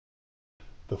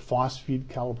The FOSS feed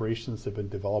calibrations have been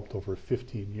developed over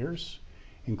 15 years,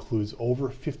 includes over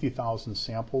 50,000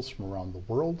 samples from around the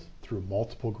world through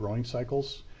multiple growing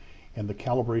cycles, and the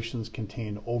calibrations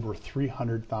contain over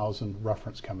 300,000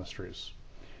 reference chemistries.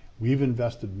 We've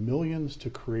invested millions to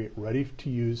create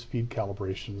ready-to-use feed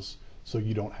calibrations so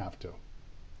you don't have to.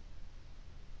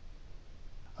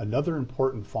 Another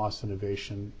important FOSS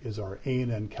innovation is our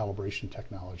A&N calibration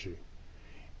technology.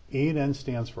 A&N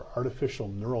stands for Artificial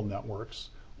Neural Networks,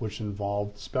 which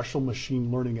involve special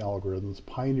machine learning algorithms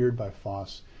pioneered by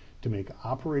FOSS to make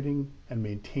operating and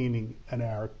maintaining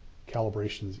NIR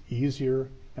calibrations easier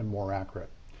and more accurate.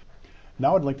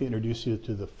 Now I'd like to introduce you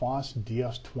to the FOSS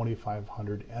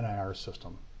DES2500 NIR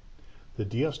system. The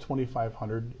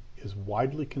DES2500 is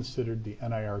widely considered the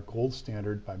NIR gold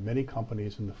standard by many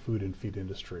companies in the food and feed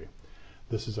industry.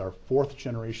 This is our 4th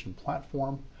generation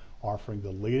platform offering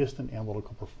the latest in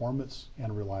analytical performance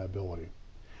and reliability.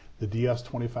 The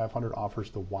DES2500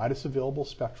 offers the widest available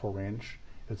spectral range.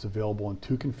 It's available in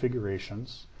 2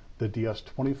 configurations. The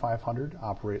DES2500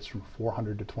 operates from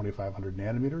 400 to 2500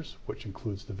 nanometers, which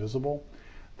includes the visible.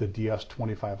 The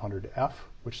DES2500F,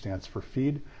 which stands for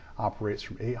feed, operates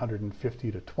from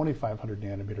 850 to 2500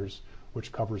 nanometers,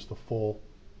 which covers the full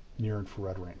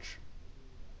near-infrared range.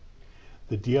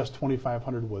 The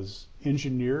DES2500 was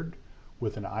engineered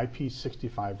with an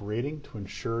IP65 rating to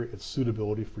ensure its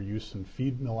suitability for use in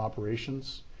feed mill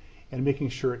operations and making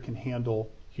sure it can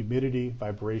handle humidity,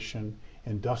 vibration,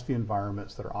 and dusty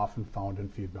environments that are often found in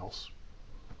feed mills.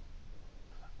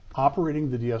 Operating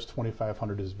the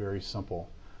DES2500 is very simple.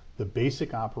 The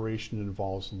basic operation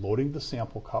involves loading the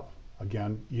sample cup,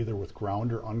 again, either with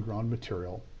ground or unground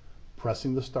material,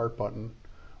 pressing the start button,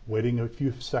 waiting a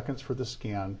few seconds for the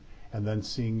scan, and then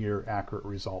seeing your accurate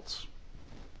results.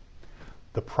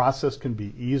 The process can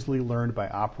be easily learned by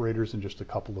operators in just a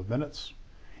couple of minutes,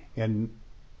 and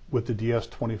with the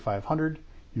DES2500,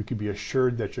 you can be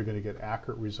assured that you're going to get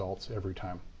accurate results every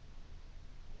time.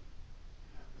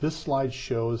 This slide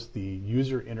shows the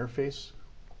user interface,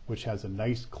 which has a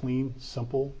nice, clean,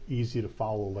 simple, easy to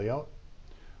follow layout.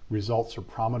 Results are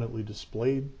prominently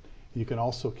displayed. You can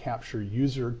also capture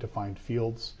user-defined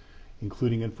fields,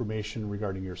 including information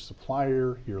regarding your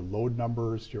supplier, your load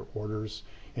numbers, your orders,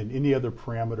 and any other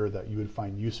parameter that you would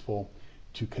find useful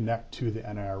to connect to the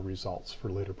NIR results for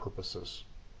later purposes.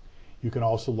 You can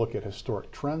also look at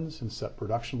historic trends and set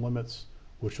production limits,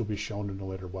 which will be shown in a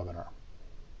later webinar.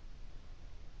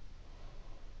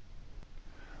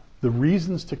 The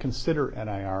reasons to consider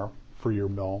NIR for your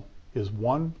mill is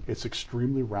 1, it's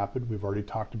extremely rapid. We've already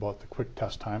talked about the quick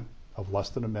test time of less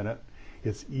than a minute.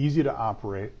 It's easy to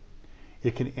operate.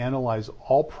 It can analyze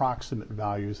all proximate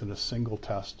values in a single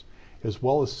test, as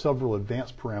well as several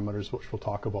advanced parameters, which we'll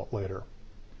talk about later.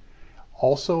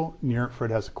 Also,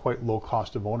 near-infrared has a quite low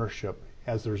cost of ownership,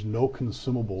 as there's no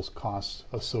consumables costs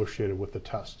associated with the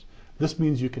test. This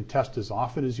means you can test as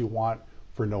often as you want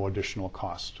for no additional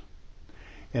cost.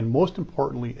 And most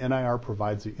importantly, NIR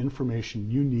provides the information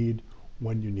you need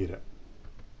when you need it.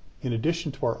 In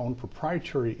addition to our own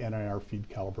proprietary NIR feed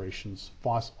calibrations,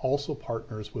 FOSS also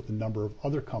partners with a number of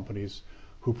other companies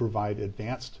who provide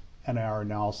advanced NIR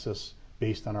analysis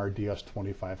based on our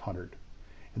DES2500.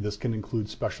 And this can include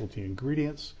specialty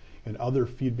ingredients and other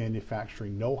feed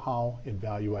manufacturing know-how and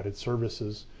value-added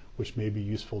services which may be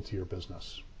useful to your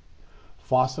business.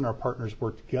 FOSS and our partners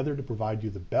work together to provide you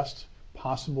the best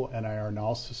possible NIR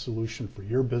analysis solution for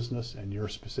your business and your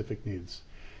specific needs.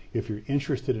 If you're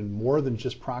interested in more than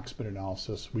just proximate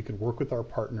analysis, we can work with our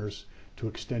partners to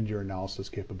extend your analysis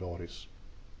capabilities.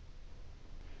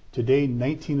 Today,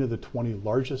 19 of the 20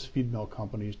 largest feed mill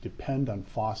companies depend on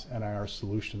FOSS NIR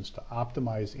solutions to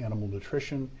optimize animal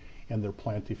nutrition and their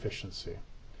plant efficiency.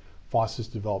 FOSS has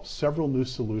developed several new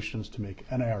solutions to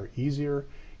make NIR easier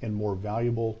and more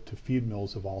valuable to feed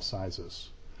mills of all sizes.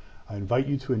 I invite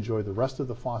you to enjoy the rest of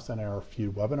the FOSS NIR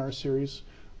Feed webinar series,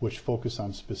 which focus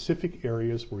on specific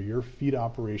areas where your feed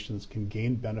operations can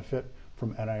gain benefit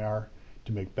from NIR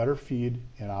to make better feed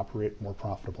and operate more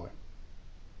profitably.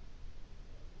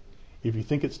 If you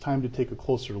think it's time to take a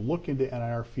closer look into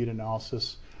NIR feed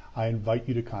analysis, I invite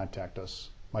you to contact us.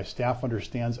 My staff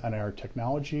understands NIR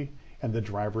technology and the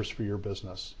drivers for your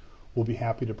business. We'll be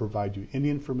happy to provide you any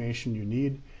information you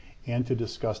need and to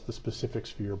discuss the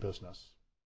specifics for your business.